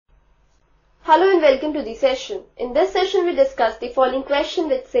Hello and welcome to the session. In this session we discuss the following question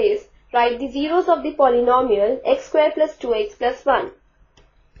which says, write the zeros of the polynomial x square plus 2x plus 1.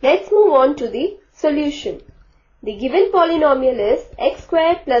 Let's move on to the solution. The given polynomial is x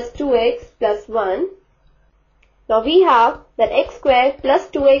square plus 2x plus 1. Now we have that x square plus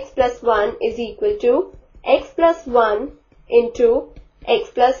 2x plus 1 is equal to x plus 1 into x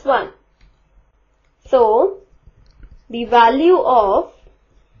plus 1. So, the value of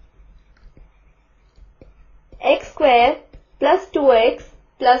x square plus 2x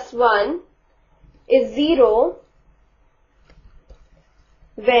plus 1 is 0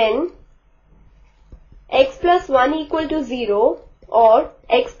 when x plus 1 equal to 0 or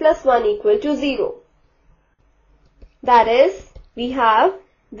x plus 1 equal to 0. That is, we have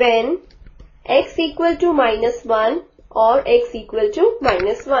when x equal to minus 1 or x equal to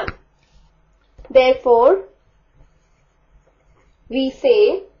minus 1. Therefore, we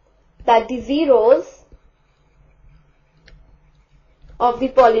say that the zeros of the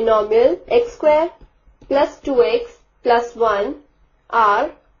polynomial x square plus 2x plus 1 are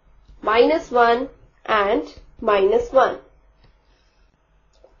minus 1 and minus 1.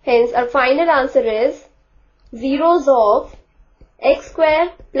 Hence, our final answer is zeros of x square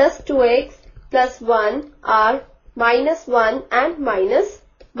plus 2x plus 1 are minus 1 and minus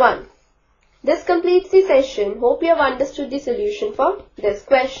 1. This completes the session. Hope you have understood the solution for this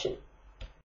question.